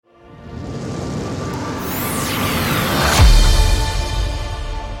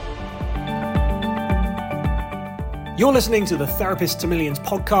You're listening to the Therapist to Millions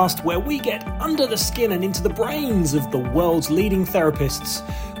podcast, where we get under the skin and into the brains of the world's leading therapists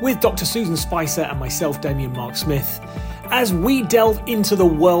with Dr. Susan Spicer and myself, Damien Mark Smith, as we delve into the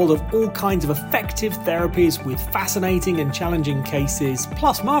world of all kinds of effective therapies with fascinating and challenging cases,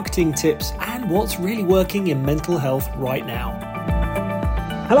 plus marketing tips and what's really working in mental health right now.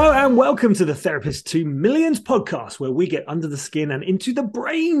 Hello and welcome to the Therapist to Millions podcast, where we get under the skin and into the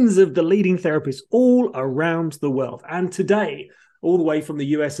brains of the leading therapists all around the world. And today, all the way from the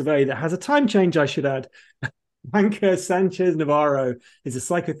US of A, that has a time change, I should add, Blanca Sanchez-Navarro is a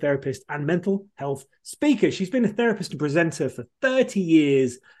psychotherapist and mental health speaker. She's been a therapist and presenter for 30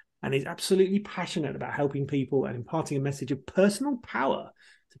 years and is absolutely passionate about helping people and imparting a message of personal power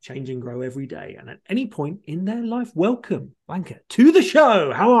to change and grow every day and at any point in their life. Welcome, Blanca, to the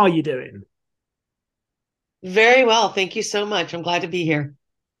show. How are you doing? Very well. Thank you so much. I'm glad to be here.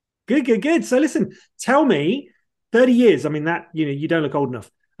 Good. So listen, tell me, 30 years, I mean, that, you don't look old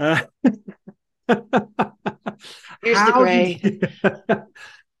enough. Here's the gray.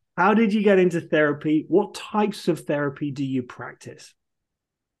 How did you get into therapy? What types of therapy do you practice?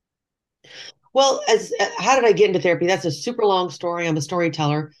 Well, how did I get into therapy? That's a super long story. I'm a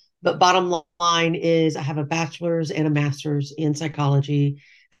storyteller, but bottom line is I have a bachelor's and a master's in psychology.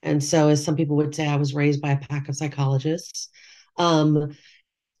 And so, as some people would say, I was raised by a pack of psychologists.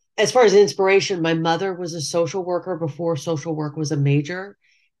 As far as inspiration, my mother was a social worker before social work was a major.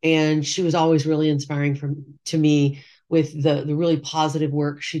 And she was always really inspiring to me with the really positive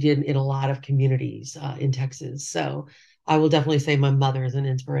work she did in a lot of communities in Texas. So I will definitely say my mother is an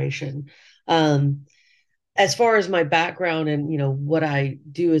inspiration. As far as my background and, what I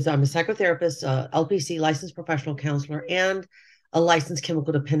do is I'm a psychotherapist, LPC, licensed professional counselor, and a licensed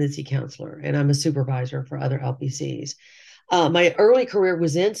chemical dependency counselor. And I'm a supervisor for other LPCs. My early career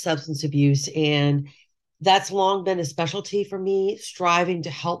was in substance abuse, and that's long been a specialty for me, striving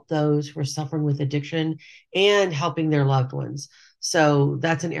to help those who are suffering with addiction and helping their loved ones. So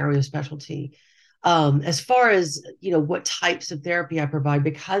that's an area of specialty. As far as, what types of therapy I provide,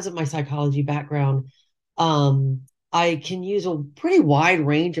 because of my psychology background, I can use a pretty wide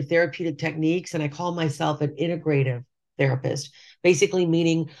range of therapeutic techniques, and I call myself an integrative therapist, basically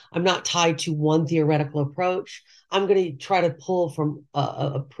meaning I'm not tied to one theoretical approach. I'm going to try to pull from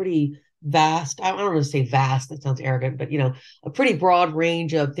a pretty vast, I don't want to say vast, that sounds arrogant, but, a pretty broad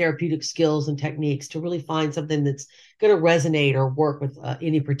range of therapeutic skills and techniques to really find something that's going to resonate or work with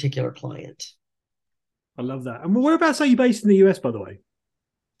any particular client. I love that. And whereabouts are you based in the US, by the way?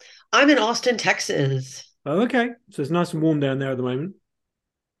 I'm in Austin, Texas. Oh, okay. So it's nice and warm down there at the moment.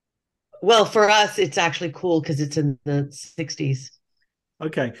 Well, for us, it's actually cool because it's in the 60s.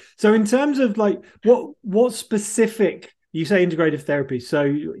 Okay. So in terms of what specific, you say integrative therapy. So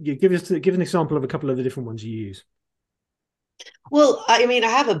you give an example of a couple of the different ones you use. Well, I mean, I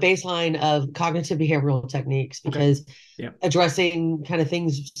have a baseline of cognitive behavioral techniques because addressing kind of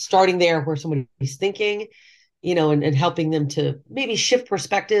things, starting there where somebody's thinking, and helping them to maybe shift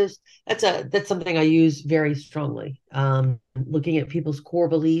perspectives. That's something I use very strongly. Looking at people's core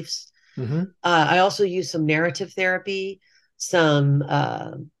beliefs. Mm-hmm. I also use some narrative therapy, and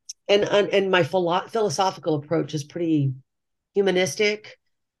my philosophical approach is pretty humanistic.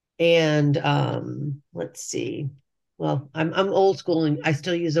 And let's see. Well, I'm old school and I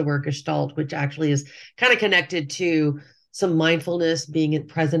still use the word Gestalt, which actually is kind of connected to some mindfulness, being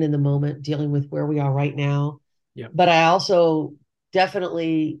present in the moment, dealing with where we are right now. Yeah. But I also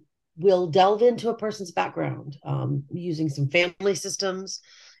definitely will delve into a person's background, using some family systems,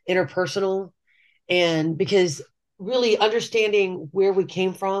 interpersonal, and because really understanding where we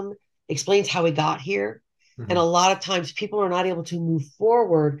came from explains how we got here. Mm-hmm. And a lot of times people are not able to move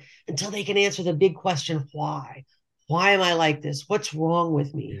forward until they can answer the big question, why? Why am I like this? What's wrong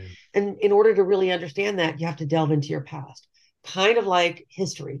with me? Yeah. And in order to really understand that, you have to delve into your past, kind of like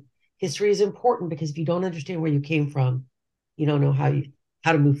history. History is important because if you don't understand where you came from, you don't know how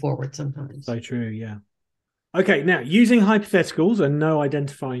to move forward sometimes. So true, yeah. Okay, now using hypotheticals and no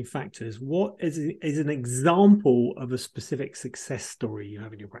identifying factors, what is an example of a specific success story you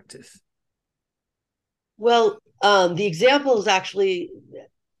have in your practice? Well, the example is actually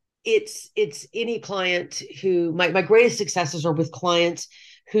it's any client who my greatest successes are with clients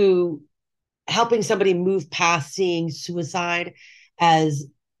who helping somebody move past seeing suicide as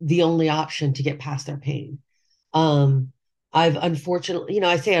the only option to get past their pain. I've unfortunately,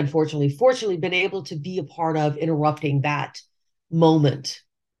 fortunately been able to be a part of interrupting that moment.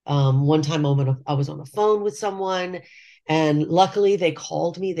 One time I was on the phone with someone and luckily they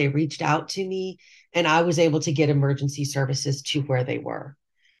called me, they reached out to me, and I was able to get emergency services to where they were.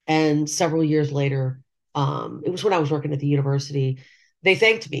 And several years later, It was when I was working at the university. They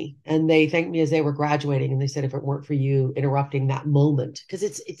thanked me, and they thanked me as they were graduating. And they said, if it weren't for you interrupting that moment, because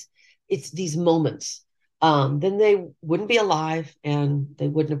it's these moments, then they wouldn't be alive and they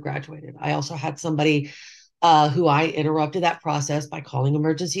wouldn't have graduated. I also had somebody who I interrupted that process by calling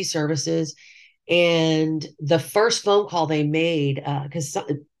emergency services. And the first phone call they made, because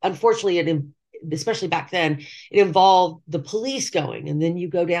unfortunately, especially back then, it involved the police going, and then you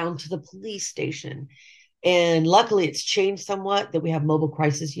go down to the police station. And luckily, it's changed somewhat that we have mobile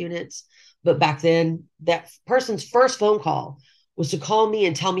crisis units. But back then, that person's first phone call was to call me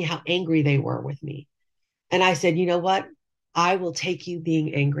and tell me how angry they were with me. And I said, you know what? I will take you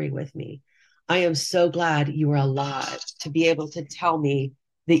being angry with me. I am so glad you are alive to be able to tell me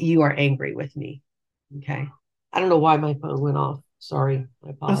that you are angry with me. Okay. I don't know why my phone went off. Sorry. I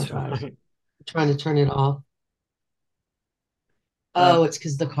apologize. I'm trying to turn it off. Oh, it's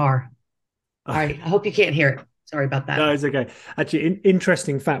because of the car. All right. I hope you can't hear it. Sorry about that. No, it's okay. Actually,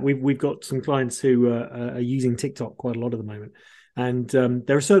 interesting fact. We've got some clients who are using TikTok quite a lot at the moment, and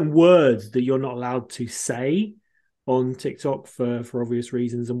there are certain words that you're not allowed to say on TikTok for obvious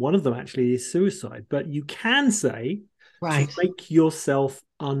reasons, and one of them actually is suicide. But you can say, right, to make yourself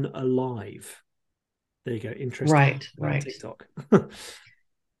unalive. There you go. Interesting. Right. TikTok.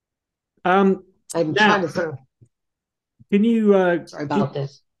 I'm trying to throw. Can you? Sorry about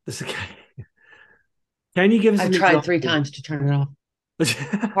this. That's okay. Can you give us? I've tried 3 times to turn it off.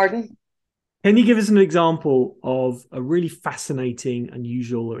 Pardon? Can you give us an example of a really fascinating,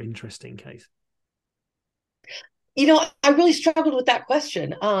 unusual, or interesting case? You know, I really struggled with that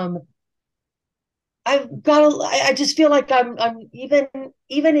question. I've got. I just feel like I'm even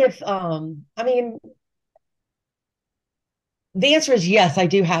if. I mean, the answer is yes, I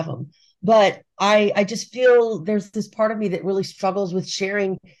do have them, but I just feel there's this part of me that really struggles with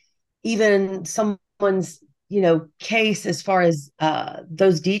sharing even someone's case as far as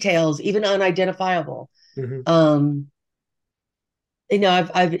those details, even unidentifiable. Mm-hmm.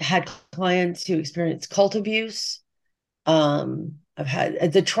 I've had clients who experience cult abuse. I've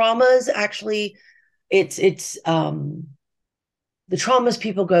had the traumas. Actually, it's the traumas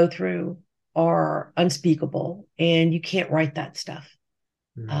people go through are unspeakable, and you can't write that stuff.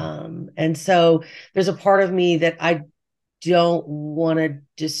 And so there's a part of me that I don't want to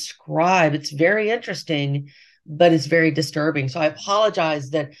describe. It's very interesting, but it's very disturbing. So I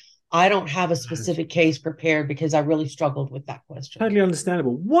apologize that I don't have a specific case prepared, because I really struggled with that question. Totally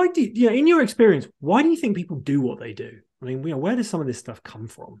understandable. Why do you, in your experience, why do you think people do what they do? I mean, where does some of this stuff come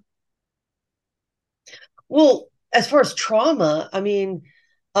from? Well, as far as trauma, I mean,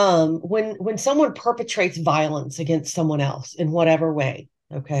 when someone perpetrates violence against someone else in whatever way,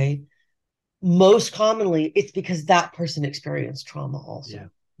 okay, most commonly it's because that person experienced trauma also.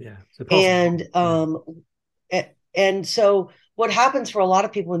 Yeah. And so what happens for a lot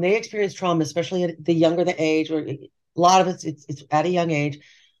of people when they experience trauma, especially at the younger the age, or a lot of it's at a young age,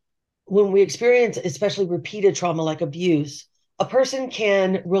 when we experience especially repeated trauma like abuse, a person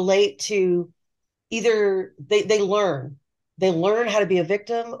can relate to either they learn how to be a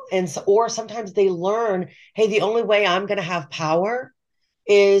victim, or sometimes they learn, hey, the only way I'm going to have power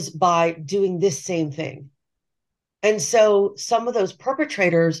is by doing this same thing. And so some of those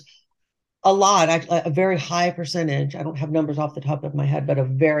perpetrators, a very high percentage, I don't have numbers off the top of my head, but a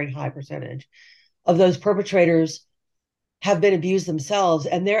very high percentage of those perpetrators have been abused themselves,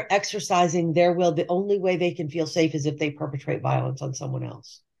 and they're exercising their will. The only way they can feel safe is if they perpetrate violence on someone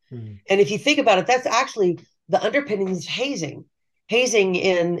else. And if you think about it, that's actually the underpinnings hazing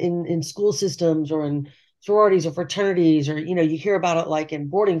in school systems, or in sororities or fraternities, or you hear about it like in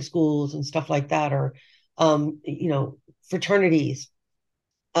boarding schools and stuff like that, or fraternities.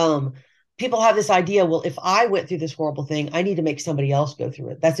 People have this idea, well, if I went through this horrible thing, I need to make somebody else go through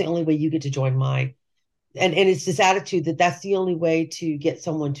it. That's the only way you get to join my. And it's this attitude that that's the only way to get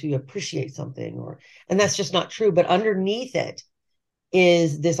someone to appreciate something, and that's just not true. But underneath it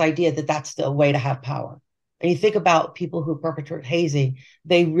is this idea that that's the way to have power. And you think about people who perpetrate hazing,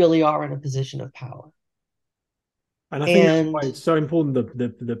 they really are in a position of power. And I think that's why it's so important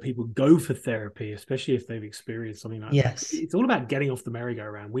that people go for therapy, especially if they've experienced something like that. It's all about getting off the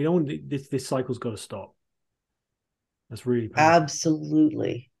merry-go-round. We don't this cycle's got to stop. That's really powerful.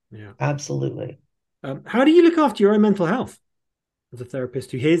 Absolutely. Yeah. Absolutely. How do you look after your own mental health as a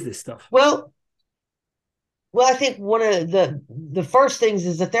therapist who hears this stuff? Well, I think one of the first things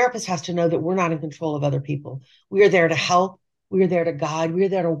is the therapist has to know that we're not in control of other people. We are there to help. We are there to guide. We are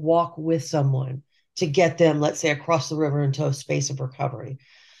there to walk with someone to get them, let's say, across the river into a space of recovery.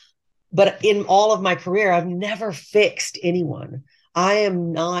 But in all of my career, I've never fixed anyone. I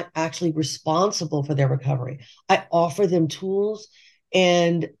am not actually responsible for their recovery. I offer them tools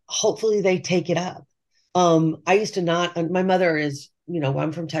and hopefully they take it up. I used to not, my mother is,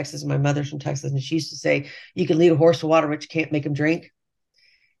 I'm from Texas and my mother's from Texas. And she used to say, you can lead a horse to water, but you can't make him drink.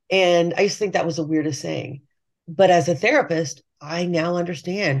 And I used to think that was the weirdest saying. But as a therapist, I now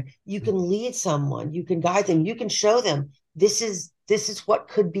understand you can lead someone, you can guide them, you can show them this is what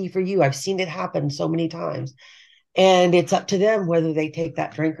could be for you. I've seen it happen so many times. And it's up to them whether they take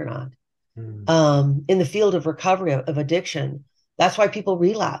that drink or not. In the field of recovery of addiction, that's why people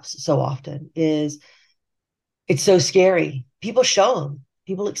relapse so often. Is it's so scary. People show them,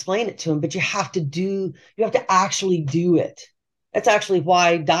 people explain it to them, but you have to actually do it. That's actually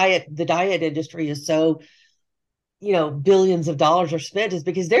why the diet industry is so, billions of dollars are spent, is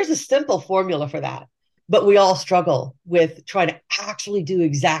because there's a simple formula for that. But we all struggle with trying to actually do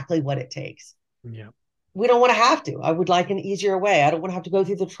exactly what it takes. Yeah. We don't want to have to. I would like an easier way. I don't want to have to go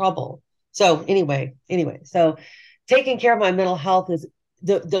through the trouble. So anyway, so taking care of my mental health is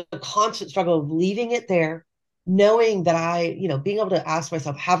the constant struggle of leaving it there, knowing that being able to ask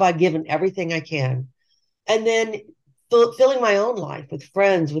myself, have I given everything I can? And then filling my own life with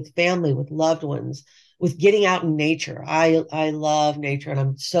friends, with family, with loved ones, with getting out in nature. I love nature, and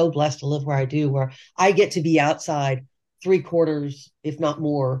I'm so blessed to live where I do, where I get to be outside 3/4, if not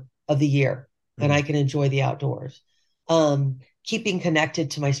more, of the year, and I can enjoy the outdoors. Keeping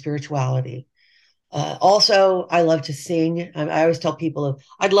connected to my spirituality. Also, I love to sing. I always tell people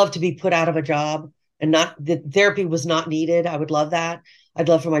I'd love to be put out of a job and not the therapy was not needed. I would love that. I'd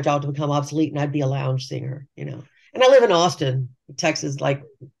love for my job to become obsolete and I'd be a lounge singer, And I live in Austin, Texas, like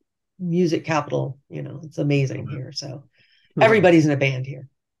music capital. It's amazing here. So everybody's in a band here.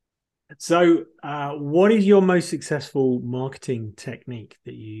 So what is your most successful marketing technique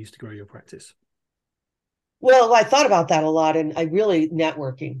that you use to grow your practice? Well, I thought about that a lot, and I really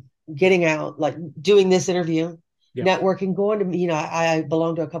networking, getting out, like doing this interview, networking, going to, I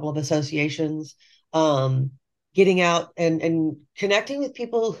belong to a couple of associations, getting out and connecting with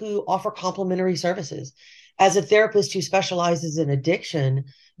people who offer complementary services. As a therapist who specializes in addiction,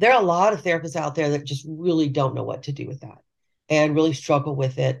 there are a lot of therapists out there that just really don't know what to do with that and really struggle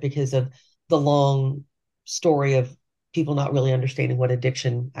with it because of the long story of people not really understanding what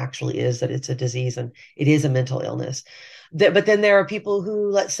addiction actually is, that it's a disease and it is a mental illness. But then there are people who,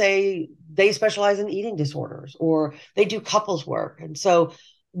 let's say, they specialize in eating disorders or they do couples work. And so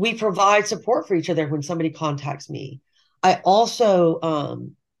we provide support for each other when somebody contacts me. I also,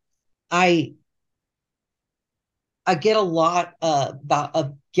 I get a lot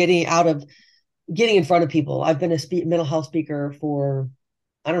about getting in front of people. I've been a mental health speaker for,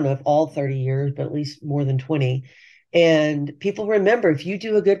 I don't know if all 30 years, but at least more than 20. And people remember, if you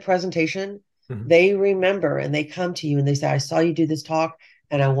do a good presentation, they remember and they come to you and they say, I saw you do this talk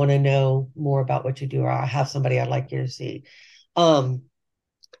and I want to know more about what you do, or I have somebody I'd like you to see.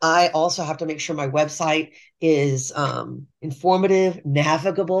 I also have to make sure my website is informative,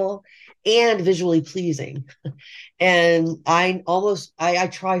 navigable, and visually pleasing. And I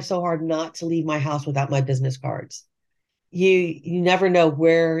try so hard not to leave my house without my business cards. You never know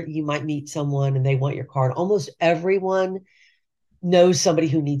where you might meet someone and they want your card. Almost everyone knows somebody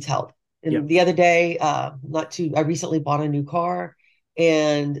who needs help. And the other day, I recently bought a new car,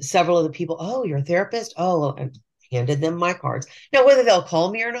 and several of the people, oh, you're a therapist? Oh, I handed them my cards. Now, whether they'll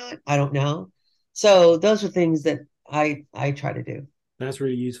call me or not, I don't know. So those are things that I try to do. That's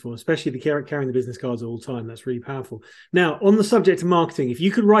really useful, especially the carrying the business cards all the time. That's really powerful. Now, on the subject of marketing, if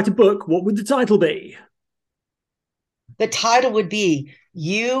you could write a book, what would the title be? The title would be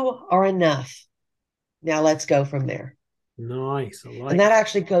You Are Enough. Now let's go from there. Nice. And that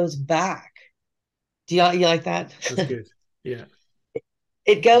actually goes back. You like that? That's good. Yeah.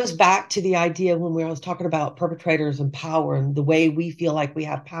 It goes back to the idea when I was talking about perpetrators and power and the way we feel like we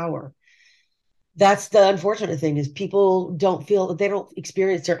have power. That's the unfortunate thing, is people they don't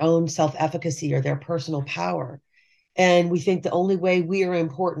experience their own self-efficacy or their personal power. And we think the only way we are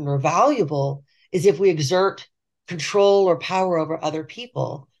important or valuable is if we exert control or power over other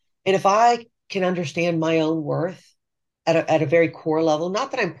people. And if I can understand my own worth at a very core level,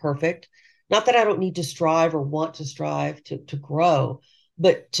 not that I'm perfect, not that I don't need to strive or want to strive to grow,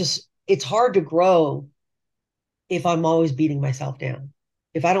 but just it's hard to grow if I'm always beating myself down,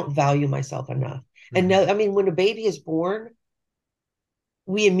 if I don't value myself enough. And no, I mean, when a baby is born,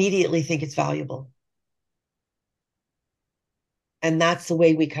 we immediately think it's valuable. And that's the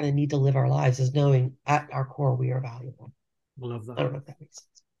way we kind of need to live our lives, is knowing at our core we are valuable. I love that. I don't know if that makes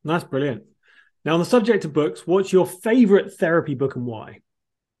sense. That's brilliant. Now, on the subject of books, what's your favorite therapy book and why?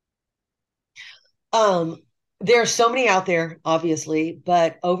 There are so many out there, obviously,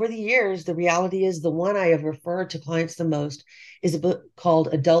 but over the years, the reality is the one I have referred to clients the most is a book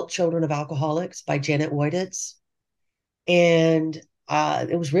called Adult Children of Alcoholics by Janet Woiditz. And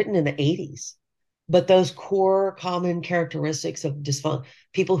it was written in the 80s. But those core common characteristics of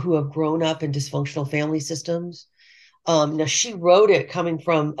people who have grown up in dysfunctional family systems. Now, she wrote it coming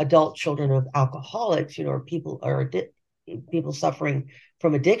from adult children of alcoholics, people suffering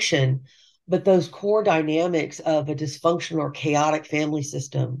from addiction. But those core dynamics of a dysfunctional or chaotic family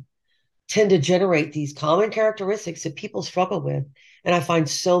system tend to generate these common characteristics that people struggle with. And I find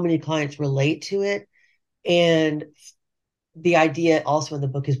so many clients relate to it. And the idea also in the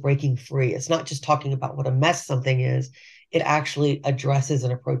book is breaking free. It's not just talking about what a mess something is, it actually addresses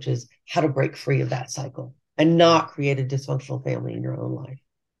and approaches how to break free of that cycle and not create a dysfunctional family in your own life.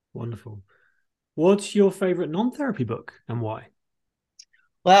 Wonderful. What's your favorite non-therapy book and why?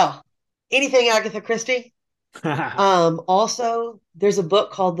 Well, anything Agatha Christie. Also, there's a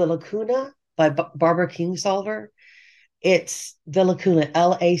book called The Lacuna by Barbara Kingsolver. It's The Lacuna,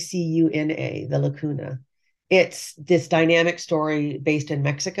 Lacuna, The Lacuna. It's this dynamic story based in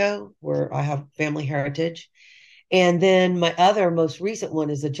Mexico, where I have family heritage. And then my other most recent one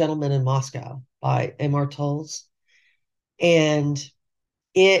is A Gentleman in Moscow by M.R. Tolles. And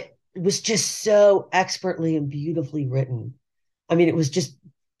it was just so expertly and beautifully written. I mean,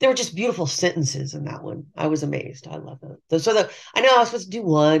 there were just beautiful sentences in that one. I was amazed. I love it. I know I was supposed to do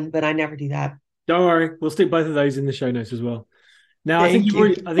one, but I never do that. Don't worry. We'll stick both of those in the show notes as well. Now, I think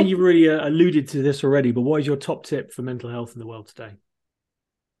you've already alluded to this already, but what is your top tip for mental health in the world today?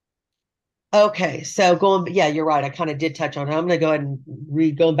 Okay, so you're right. I kind of did touch on it. I'm going to go ahead and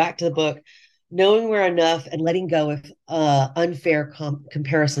read, going back to the book, knowing we're enough and letting go of unfair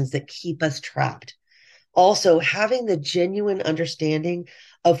comparisons that keep us trapped. Also, having the genuine understanding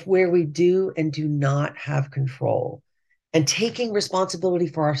of where we do and do not have control, and taking responsibility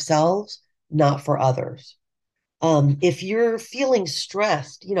for ourselves, not for others. If you're feeling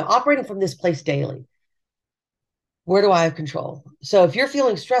stressed, operating from this place daily, where do I have control? So if you're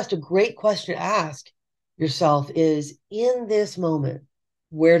feeling stressed, a great question to ask yourself is, in this moment,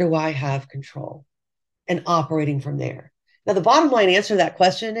 where do I have control? And operating from there. Now, the bottom line answer to that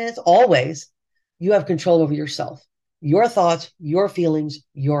question is always you have control over yourself, your thoughts, your feelings,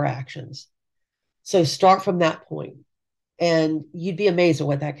 your actions. So start from that point, and you'd be amazed at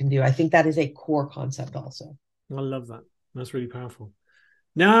what that can do. I think that is a core concept also. I love that. That's really powerful.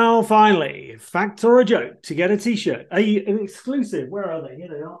 Now, finally, fact or a joke to get a t-shirt. An exclusive. Where are they? Here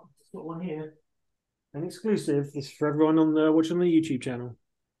they are. Just got one here. An exclusive. This is for everyone watching the YouTube channel.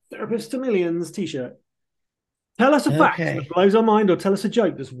 Therapist to Millions t-shirt. Tell us a fact that blows our mind, or tell us a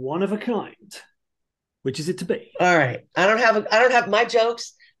joke that's one of a kind. Which is it to be? All right. I don't have my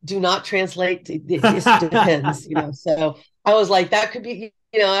jokes do not translate. It just depends, So I was like, that could be,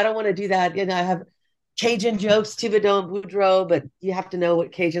 I don't want to do that. I have Cajun jokes, Thibodeau and Boudreaux, but you have to know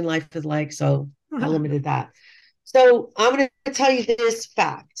what Cajun life is like. So I limited that. So I'm going to tell you this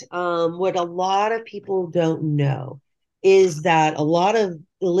fact. What a lot of people don't know is that a lot of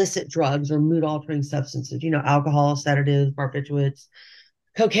illicit drugs or mood altering substances, alcohol, sedatives, barbiturates,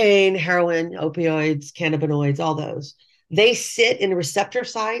 cocaine, heroin, opioids, cannabinoids, all those, they sit in receptor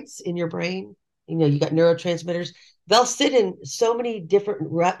sites in your brain. You got neurotransmitters. They'll sit in so many different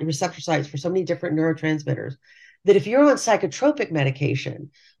receptor sites for so many different neurotransmitters that if you're on psychotropic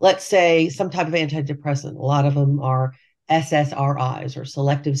medication, let's say some type of antidepressant, a lot of them are SSRIs or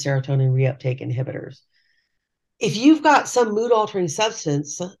selective serotonin reuptake inhibitors. If you've got some mood altering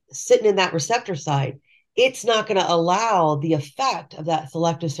substance sitting in that receptor site, it's not going to allow the effect of that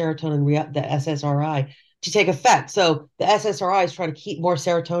selective serotonin, the SSRI, to take effect. So the SSRI is trying to keep more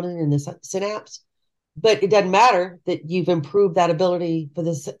serotonin in the synapse, but it doesn't matter that you've improved that ability for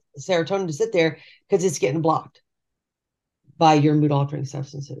the serotonin to sit there because it's getting blocked by your mood altering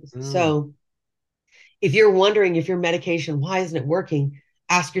substances. So if you're wondering if your medication, why isn't it working?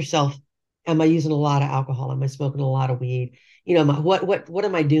 Ask yourself, am I using a lot of alcohol? Am I smoking a lot of weed? What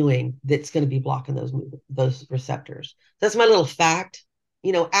am I doing that's going to be blocking those receptors? That's my little fact.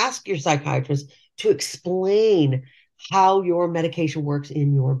 Ask your psychiatrist to explain how your medication works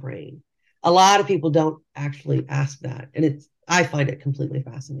in your brain. A lot of people don't actually ask that, and I find it completely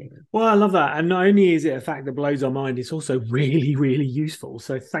fascinating. Well, I love that. And not only is it a fact that blows our mind, it's also really, really useful.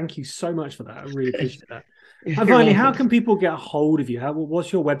 So thank you so much for that. I really appreciate that. And finally, how can people get a hold of you?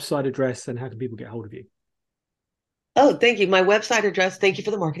 What's your website address, and how can people get a hold of you? Oh, thank you. My website address, thank you for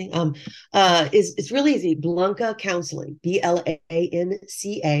the marketing. It's really easy. Blanca Counseling,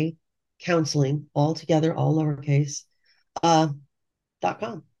 BLANCA Counseling, all together, all lowercase, .com.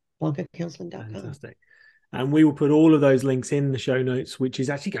 BlancaCounseling.com. Fantastic. And we will put all of those links in the show notes, which is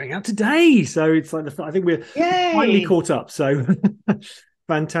actually going out today. So it's like, I think we're finally caught up. So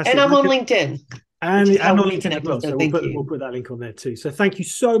fantastic. And I'm on LinkedIn. And on LinkedIn as well. So we'll put that link on there too. So thank you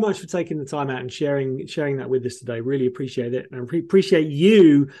so much for taking the time out and sharing that with us today. Really appreciate it. And I appreciate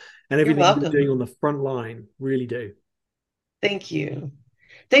you and everything you're doing on the front line. Really do. Thank you.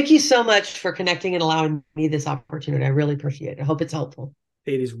 Thank you so much for connecting and allowing me this opportunity. I really appreciate it. I hope it's helpful.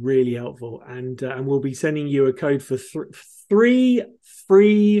 It is really helpful. And we'll be sending you a code for 3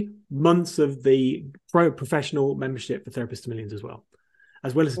 free months of the professional membership for Therapists to Millions as well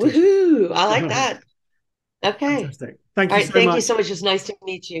as a teacher. Woohoo! I like that. Okay. Fantastic. Thank you so much. Thank you so much. It's nice to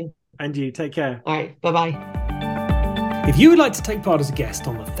meet you. And you. Take care. All right. Bye-bye. If you would like to take part as a guest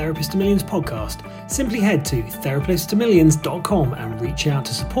on the Therapist to Millions podcast, simply head to therapisttomillions.com and reach out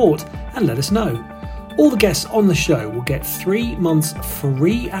to support and let us know. All the guests on the show will get 3 months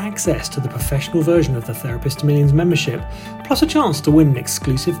free access to the professional version of the Therapist to Millions membership, plus a chance to win an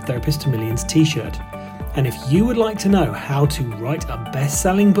exclusive Therapist to Millions t-shirt. And if you would like to know how to write a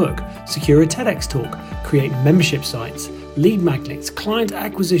best-selling book, secure a TEDx talk, create membership sites, lead magnets, client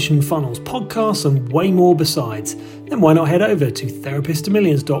acquisition funnels, podcasts, and way more besides, then why not head over to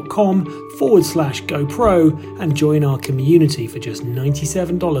therapisttomillions.com/GoPro and join our community for just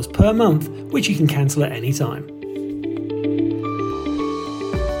 $97 per month, which you can cancel at any time.